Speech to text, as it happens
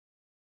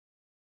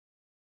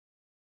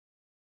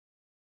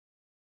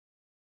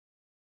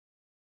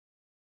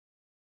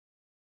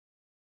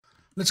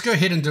Let's go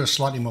ahead and do a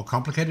slightly more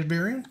complicated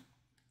variant.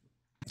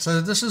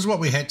 So this is what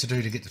we had to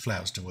do to get the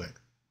flowers to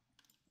work.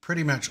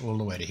 Pretty much all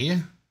the way to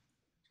here.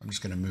 I'm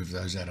just going to move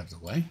those out of the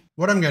way.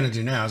 What I'm going to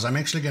do now is I'm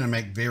actually going to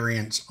make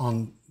variants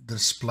on the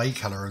display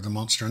color of the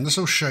monster. And this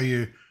will show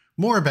you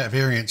more about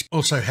variants,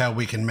 also how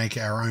we can make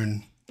our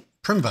own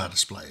Primvar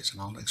displays.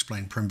 And I'll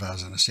explain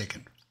Primvars in a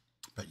second.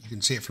 But you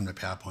can see it from the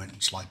PowerPoint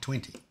in slide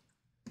 20.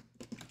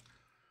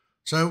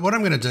 So what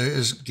I'm going to do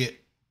is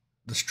get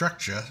the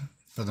structure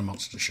for the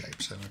monster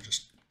shape. So I'll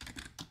just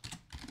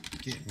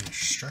get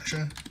mesh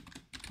structure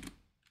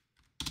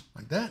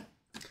like that.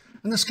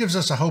 And this gives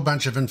us a whole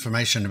bunch of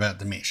information about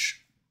the mesh.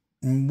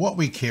 And what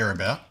we care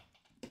about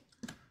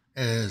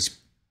is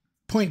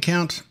point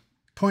count,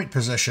 point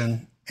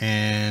position,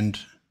 and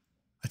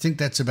I think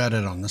that's about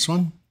it on this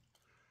one.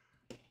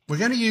 We're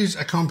going to use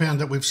a compound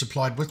that we've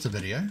supplied with the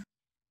video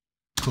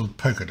called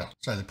polka dot.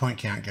 So the point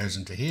count goes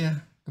into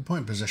here, the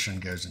point position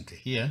goes into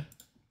here,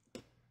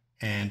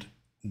 and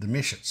the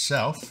mesh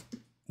itself,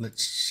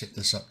 let's set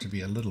this up to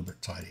be a little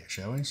bit tidier,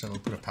 shall we? So we'll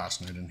put a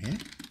pass node in here,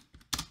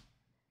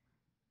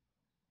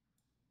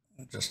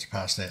 just to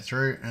pass that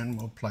through, and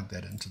we'll plug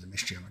that into the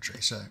mesh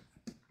geometry. So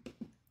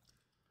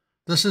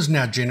this is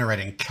now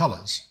generating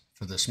colors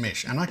for this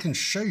mesh, and I can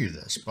show you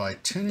this by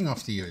turning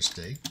off the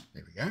USD.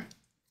 There we go.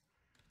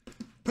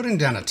 Putting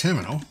down a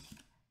terminal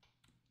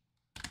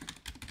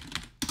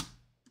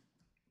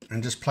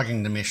and just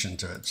plugging the mesh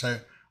into it. So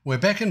we're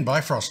back in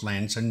Bifrost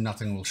land, so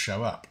nothing will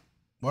show up.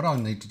 What I'll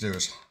need to do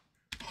is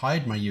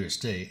hide my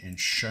USD and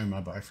show my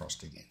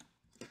Bifrost again.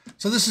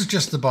 So this is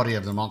just the body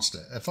of the monster.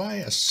 If I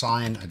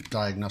assign a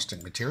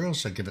diagnostic material,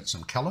 so give it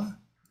some color,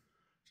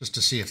 just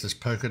to see if this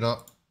polka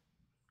dot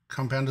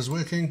compound is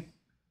working.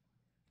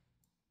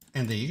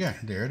 And there you go,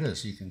 there it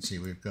is. You can see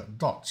we've got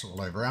dots all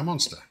over our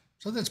monster.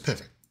 So that's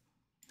perfect.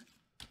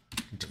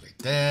 Delete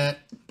that,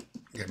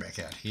 go back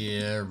out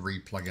here,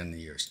 re-plug in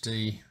the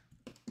USD,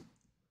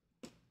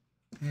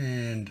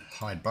 and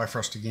hide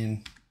Bifrost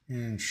again,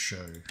 and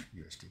show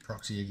USD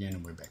proxy again,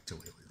 and we're back to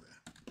where we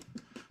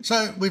were.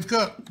 So we've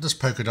got this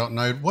polka dot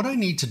node. What I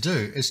need to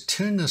do is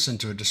turn this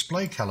into a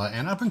display color,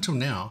 and up until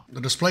now,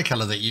 the display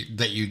color that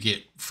you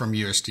get from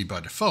USD by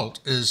default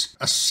is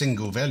a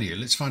single value.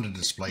 Let's find a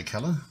display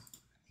color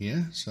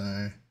here.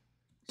 So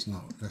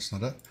that's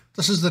not it.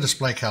 This is the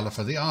display color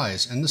for the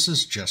eyes, and this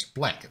is just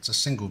black. It's a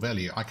single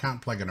value. I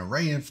can't plug an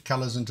array of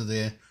colors into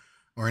there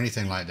or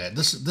anything like that.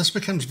 This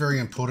becomes very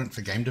important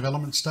for game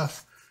development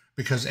stuff,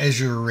 because as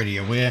you're already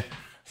aware,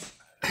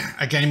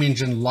 a game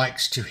engine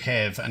likes to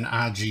have an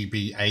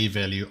RGBA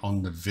value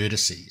on the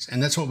vertices,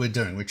 and that's what we're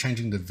doing. We're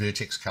changing the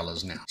vertex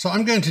colors now. So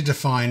I'm going to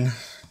define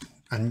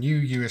a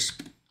new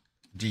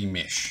USD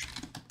mesh,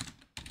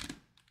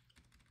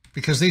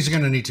 because these are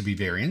going to need to be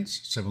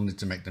variants, so we'll need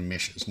to make them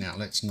meshes. Now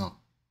let's not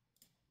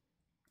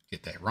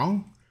get that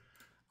wrong.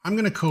 I'm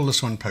going to call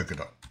this one polka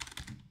dot,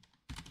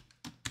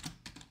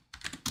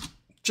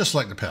 just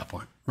like the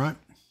PowerPoint, right?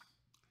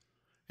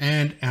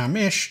 And our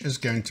mesh is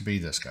going to be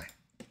this guy.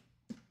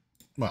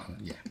 Well,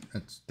 yeah,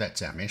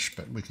 that's our mesh,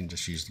 but we can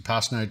just use the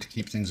pass node to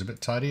keep things a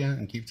bit tidier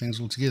and keep things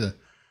all together.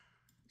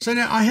 So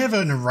now I have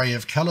an array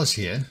of colors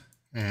here,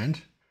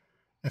 and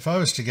if I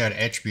was to go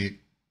to attribute,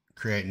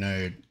 create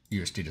node,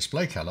 USD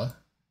display color,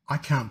 I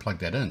can't plug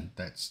that in.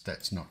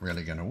 That's not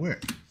really going to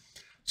work.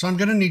 So I'm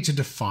going to need to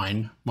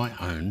define my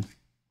own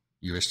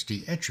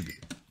USD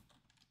attribute.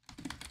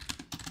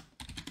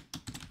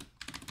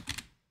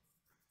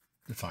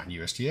 Define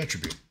USD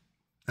attribute.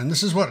 And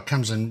this is what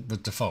comes in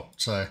with default.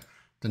 So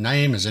the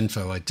name is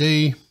info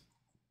ID.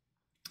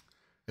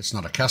 It's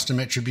not a custom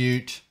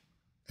attribute.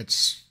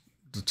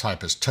 The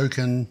type is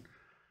token.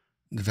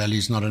 The value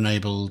is not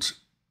enabled.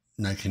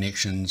 No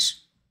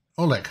connections.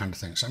 All that kind of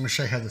thing. So I'm going to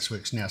show you how this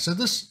works now. So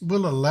this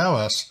will allow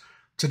us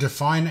to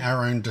define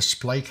our own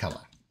display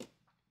color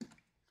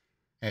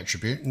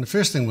attribute. And the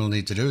first thing we'll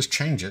need to do is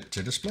change it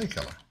to display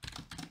color.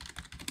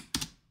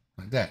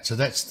 Like that. So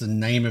that's the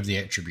name of the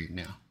attribute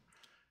now.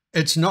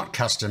 It's not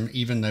custom,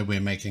 even though we're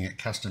making it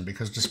custom,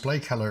 because display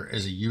color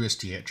is a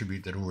USD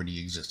attribute that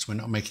already exists. We're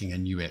not making a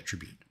new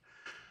attribute.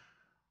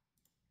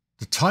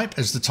 The type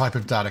is the type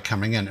of data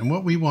coming in, and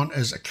what we want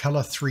is a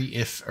color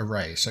 3F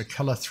array, so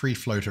color 3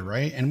 float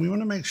array, and we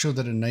want to make sure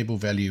that enable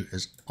value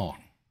is on.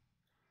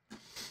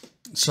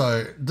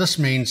 So this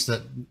means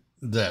that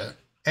the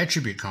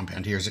attribute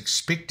compound here is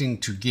expecting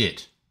to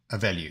get a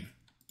value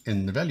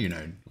in the value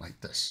node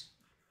like this.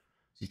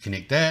 You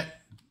connect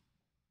that,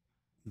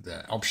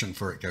 the option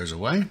for it goes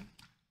away.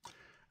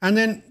 And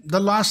then the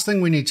last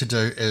thing we need to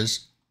do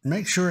is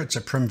make sure it's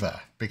a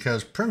primvar,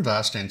 because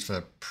primvar stands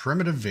for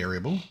primitive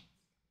variable,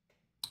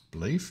 I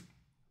believe.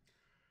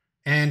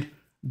 And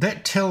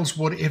that tells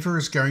whatever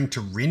is going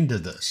to render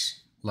this,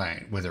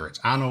 like whether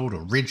it's Arnold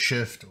or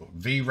Redshift or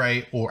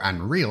V-Ray or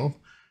Unreal,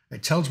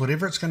 it tells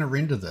whatever it's going to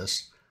render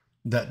this,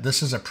 that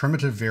this is a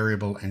primitive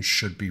variable and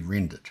should be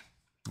rendered.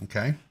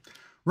 Okay.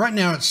 Right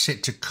now it's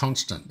set to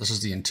constant. This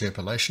is the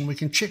interpolation. We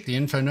can check the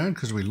info node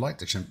because we like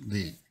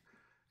the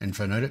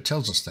info node. It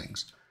tells us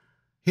things.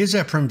 Here's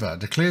our primvar.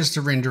 Declares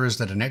to renderers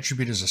that an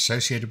attribute is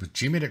associated with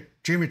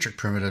geometric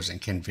primitives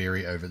and can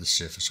vary over the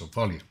surface or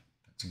volume.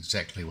 That's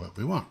exactly what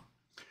we want.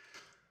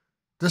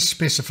 This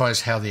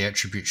specifies how the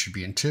attribute should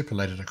be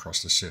interpolated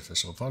across the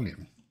surface or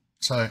volume.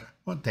 So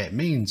what that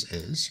means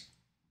is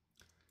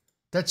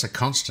that's a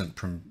constant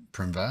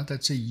primvar.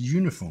 That's a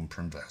uniform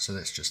primvar. So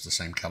that's just the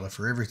same color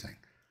for everything.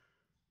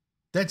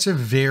 That's a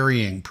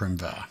varying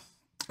primvar.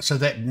 So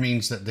that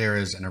means that there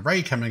is an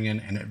array coming in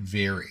and it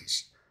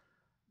varies.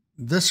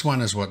 This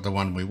one is the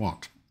one we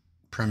want,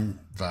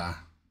 primvar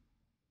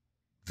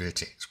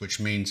vertex, which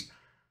means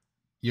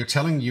you're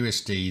telling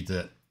USD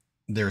that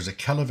there is a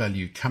color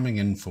value coming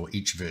in for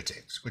each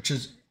vertex, which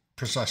is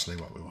precisely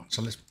what we want.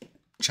 So let's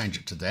change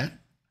it to that.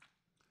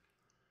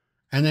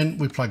 And then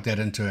we plug that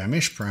into our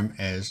mesh prim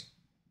as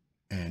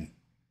an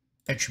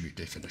attribute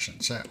definition.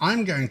 So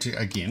I'm going to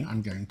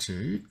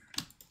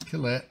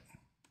kill that,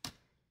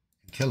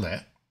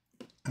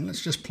 and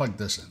let's just plug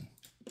this in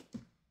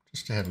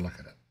just to have a look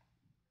at it.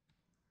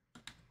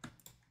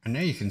 And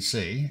now you can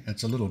see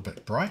it's a little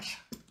bit bright.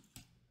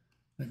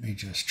 Let me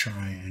just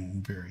try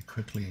and very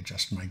quickly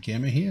adjust my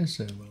gamma here.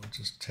 So we'll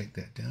just take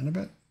that down a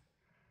bit.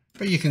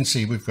 But you can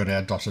see we've got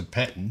our dotted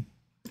pattern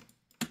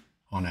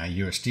on our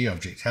USD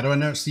object. How do I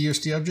know it's the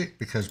USD object?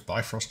 Because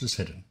Bifrost is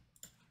hidden.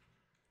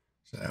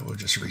 So we'll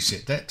just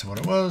reset that to what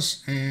it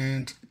was,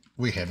 and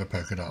we have a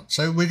polka dot.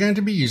 So we're going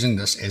to be using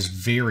this as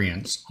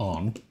variance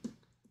on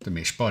the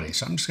mesh body.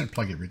 So I'm just going to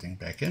plug everything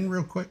back in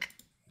real quick.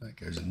 That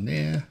goes in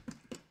there.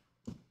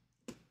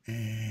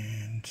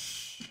 And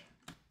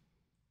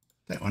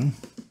that one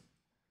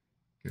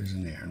goes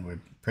in there, and we're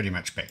pretty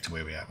much back to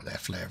where we are with our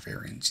flower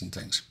variants and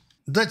things.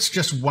 That's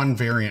just one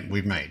variant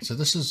we've made. So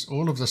this is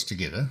all of this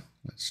together.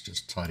 Let's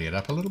just tidy it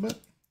up a little bit.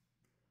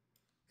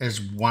 As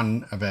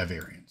one of our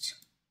variants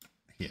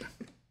here.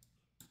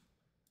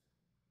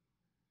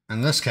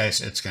 In this case,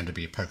 it's going to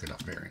be a polka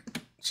dot variant.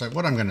 So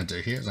what I'm going to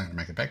do here is I'm going to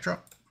make a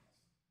backdrop,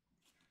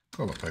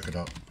 call it polka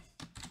dot.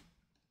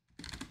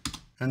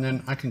 And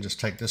then I can just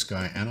take this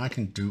guy and I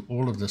can do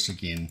all of this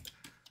again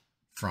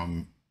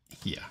from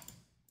here.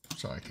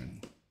 So I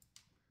can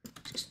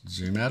just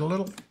zoom out a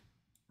little,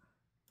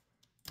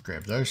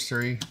 grab those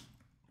three,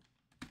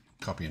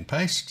 copy and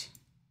paste.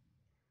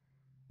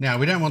 Now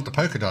we don't want the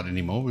polka dot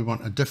anymore. We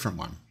want a different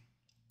one.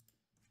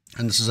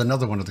 And this is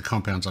another one of the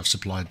compounds I've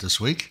supplied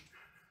this week,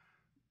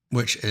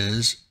 which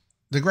is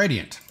the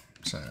gradient.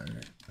 So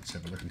let's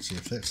have a look and see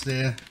if that's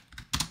there.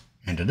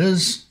 And it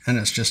is. And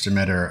it's just a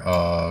matter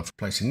of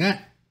replacing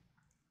that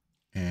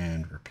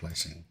and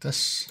replacing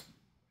this.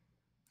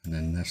 And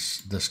then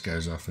this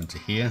goes off into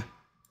here.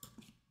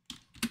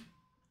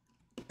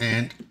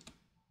 And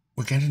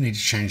we're going to need to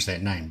change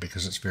that name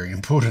because it's very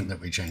important that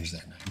we change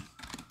that name.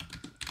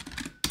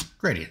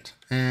 Gradient.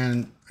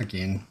 And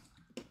again,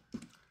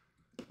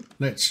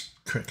 let's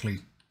quickly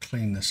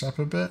clean this up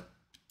a bit.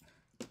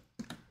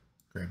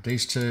 Grab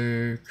these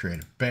two,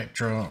 create a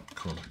backdrop,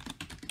 call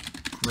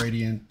it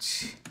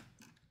gradient.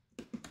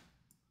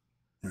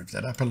 Move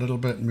that up a little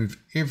bit, move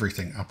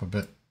everything up a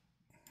bit.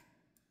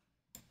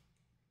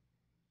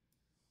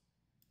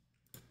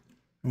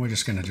 And we're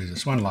just going to do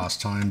this one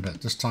last time,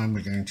 but this time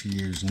we're going to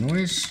use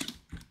noise.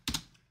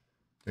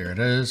 There it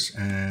is.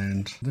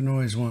 And the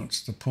noise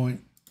wants the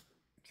point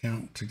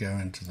count to go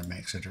into the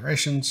max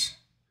iterations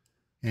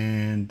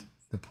and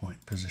the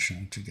point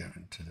position to go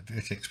into the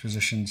vertex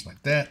positions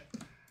like that.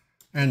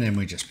 And then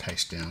we just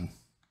paste down,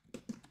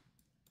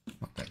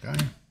 not that guy,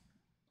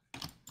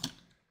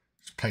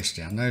 just paste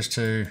down those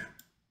two.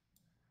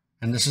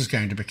 And this is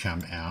going to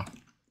become our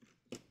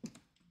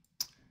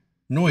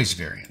noise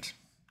variant.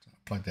 So I'll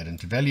plug that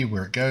into value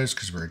where it goes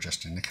because we're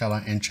adjusting the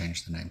color, and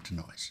change the name to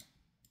noise.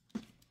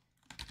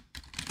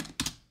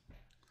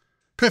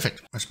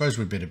 Perfect. I suppose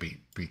we better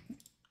be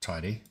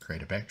tidy.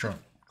 Create a backdrop,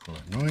 call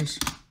it noise.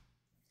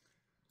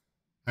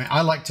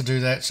 I like to do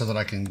that so that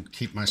I can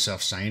keep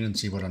myself sane and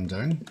see what I'm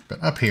doing.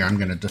 But up here, I'm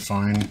going to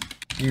define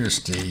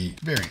USD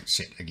variant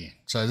set again.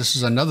 So this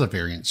is another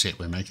variant set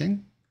we're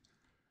making.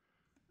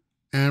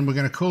 And we're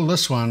going to call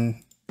this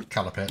one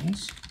color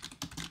patterns,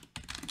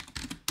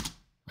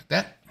 like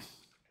that.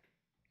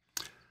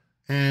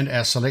 And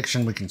our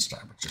selection, we can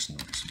start with just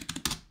noise,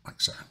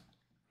 like so.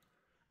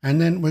 And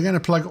then we're going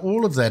to plug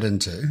all of that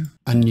into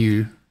a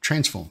new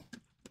transform.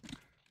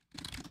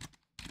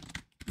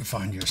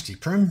 Define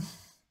USD prim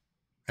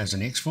as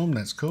an X form,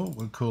 that's cool.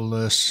 We'll call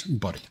this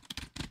body.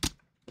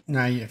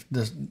 Now,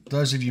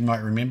 those of you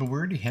might remember, we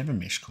already have a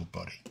mesh called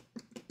body.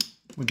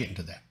 We're getting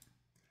to that.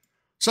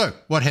 So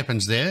what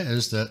happens there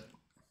is that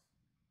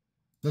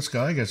this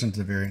guy goes into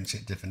the variant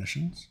set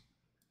definitions.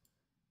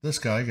 This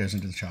guy goes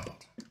into the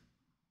child.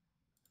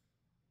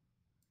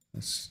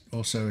 This is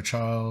also a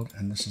child,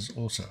 and this is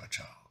also a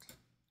child.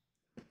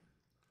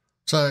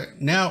 So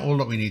now all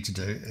that we need to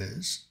do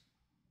is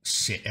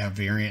set our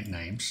variant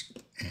names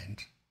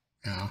and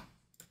our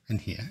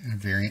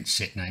variant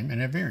set name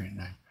and our variant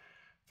name.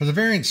 For the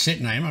variant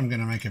set name, I'm going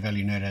to make a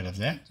value node out of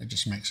that. It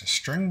just makes a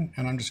string,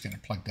 and I'm just going to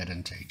plug that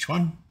into each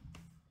one.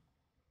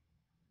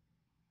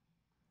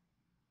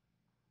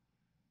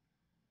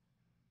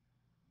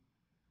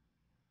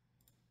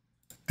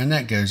 And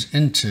that goes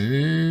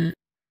into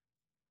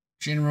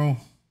general,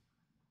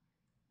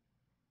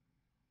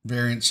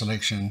 variant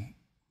selection,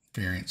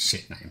 variant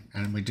set name.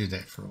 And we do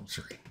that for all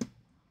three.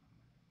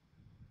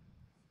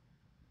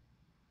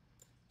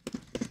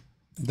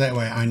 That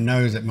way I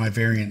know that my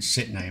variant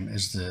set name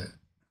is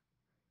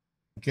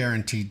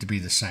guaranteed to be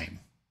the same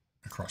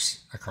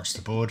across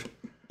the board.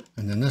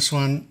 And then this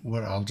one,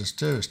 what I'll just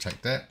do is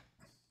take that,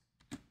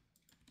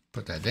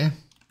 put that there.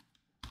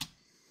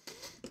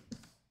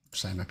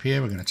 Same up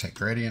here, we're going to take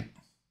gradient,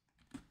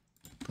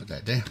 put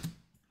that there.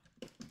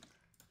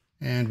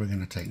 And we're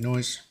going to take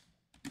noise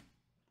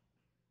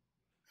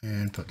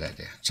and put that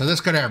there. So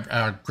that's got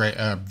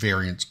our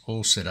variants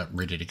all set up,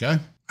 ready to go.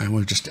 And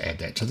we'll just add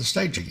that to the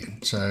stage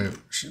again. So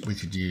we'll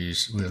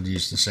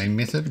use the same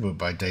method, but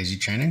by daisy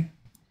chaining.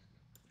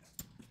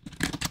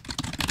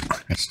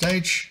 At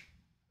stage.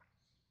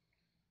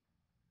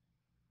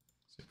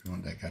 So we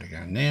want that guy to go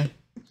in there.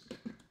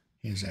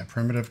 Here's our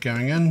primitive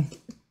going in.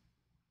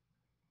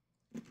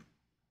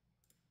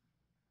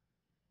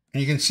 And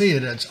you can see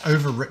that it's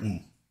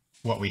overwritten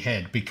what we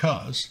had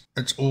because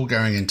it's all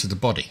going into the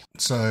body.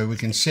 So we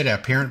can set our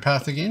parent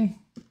path again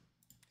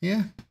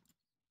here.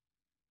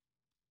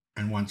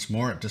 And once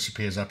more, it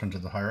disappears up into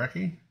the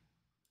hierarchy.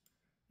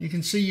 You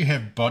can see you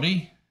have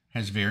body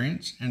has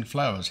variants and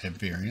flowers have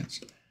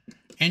variants.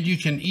 And you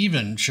can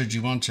even, should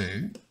you want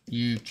to,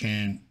 you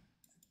can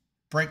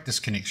break this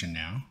connection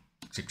now,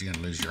 except you're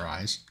going to lose your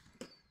eyes.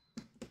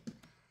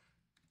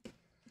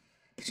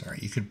 Sorry,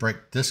 you could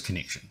break this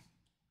connection.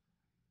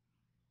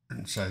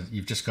 And so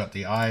you've just got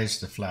the eyes,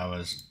 the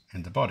flowers,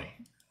 and the body.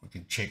 We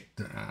can check,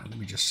 let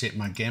me just set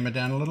my gamma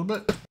down a little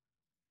bit.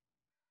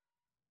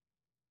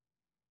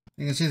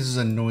 You can see this is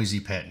a noisy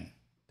pattern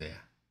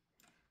there.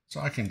 So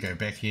I can go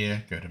back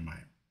here, go to my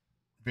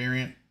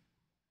variant,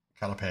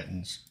 color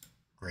patterns,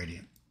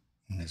 gradient,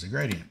 and there's a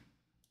gradient.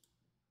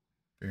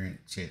 Variant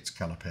sets,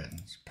 color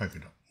patterns, polka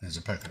dot, there's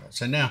a polka dot.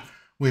 So now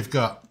we've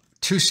got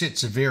two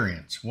sets of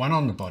variants, one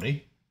on the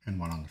body and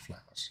one on the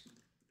flowers.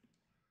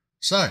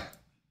 So,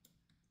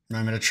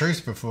 moment of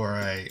truth before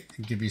I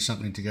give you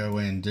something to go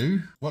away and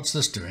do. What's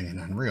this doing in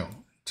Unreal?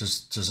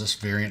 Does this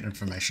variant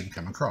information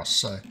come across?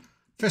 So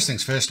first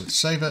things first, let's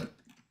save it.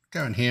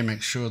 Go in here,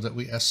 make sure that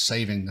we are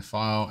saving the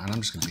file, and I'm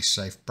just going to be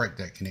safe, break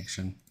that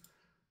connection,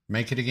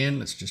 make it again.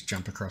 Let's just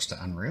jump across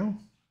to Unreal.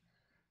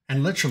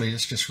 And literally,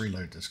 let's just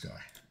reload this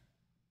guy.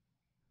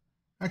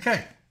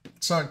 Okay,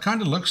 so it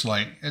kind of looks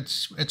like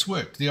it's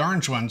worked. The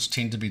orange ones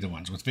tend to be the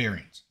ones with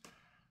variants.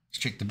 Let's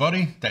check the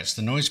body. That's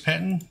the noise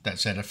pattern.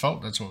 That's our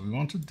default. That's what we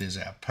wanted. There's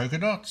our polka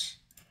dots,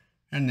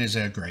 and there's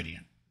our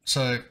gradient.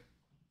 So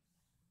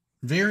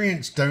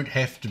variants don't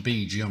have to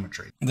be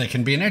geometry. They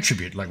can be an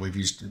attribute like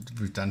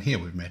we've done here.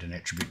 We've made an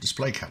attribute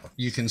display color.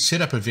 You can set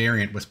up a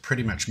variant with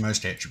pretty much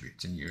most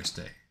attributes in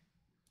USD.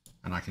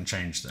 And I can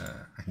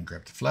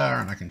grab the flower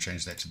and I can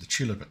change that to the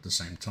tulip at the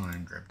same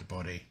time, grab the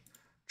body,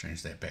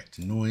 change that back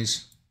to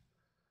noise.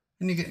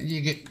 And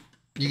you get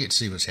to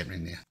see what's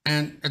happening there.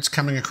 And it's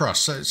coming across.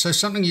 So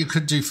something you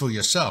could do for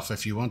yourself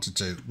if you wanted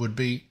to would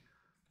be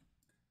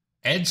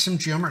add some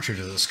geometry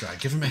to this guy.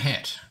 Give him a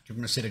hat, give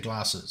him a set of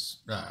glasses,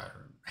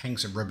 hang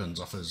some ribbons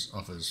off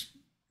his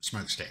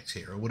smokestacks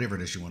here, or whatever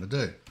it is you want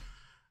to do.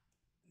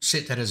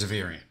 Set that as a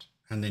variant,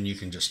 and then you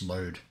can just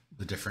load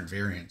the different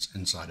variants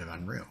inside of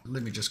Unreal.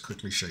 Let me just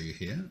quickly show you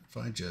here. If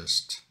I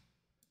just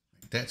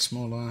make that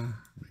smaller,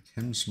 make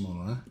him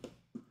smaller.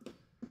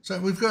 So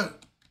we've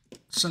got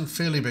some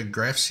fairly big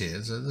graphs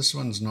here. So this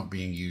one's not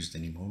being used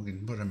anymore. We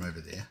can put him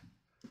over there.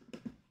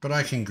 But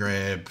I can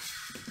grab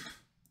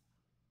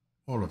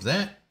all of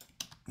that,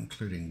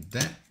 including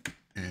that,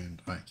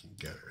 and I can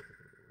go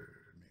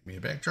make me a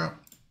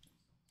backdrop.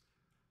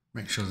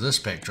 Make sure this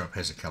backdrop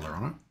has a color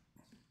on it.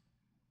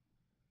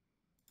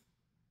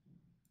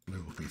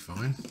 Blue will be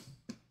fine.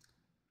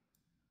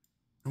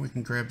 And we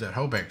can grab that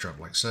whole backdrop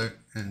like so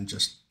and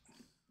just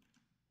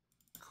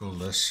call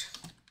this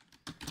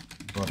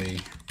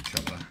body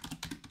color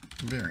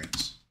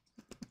variants.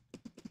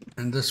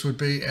 And this would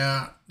be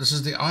this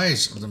is the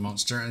eyes of the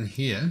monster, and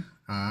here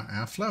are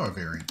our flower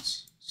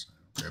variants. So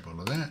grab all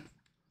of that.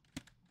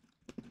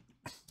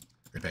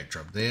 The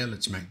backdrop there,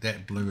 let's make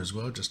that blue as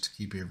well just to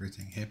keep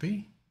everything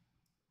happy.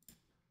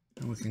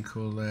 And we can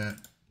call that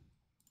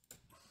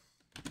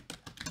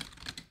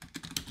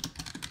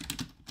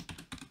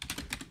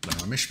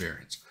flower mesh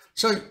variants.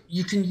 So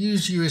you can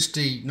use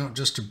USD not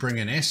just to bring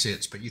in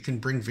assets, but you can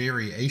bring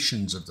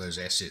variations of those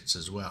assets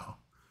as well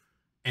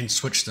and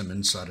switch them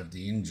inside of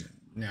the engine.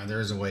 Now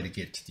there is a way to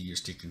get to the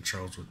USD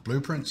controls with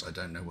blueprints. I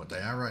don't know what they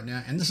are right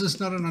now. And this is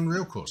not an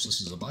Unreal course.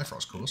 This is a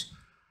Bifrost course,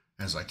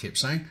 as I kept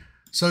saying.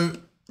 So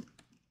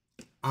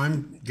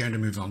I'm going to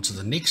move on to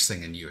the next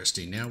thing in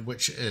USD now,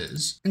 which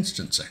is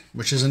instancing,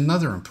 which is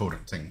another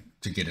important thing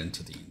to get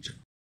into the engine.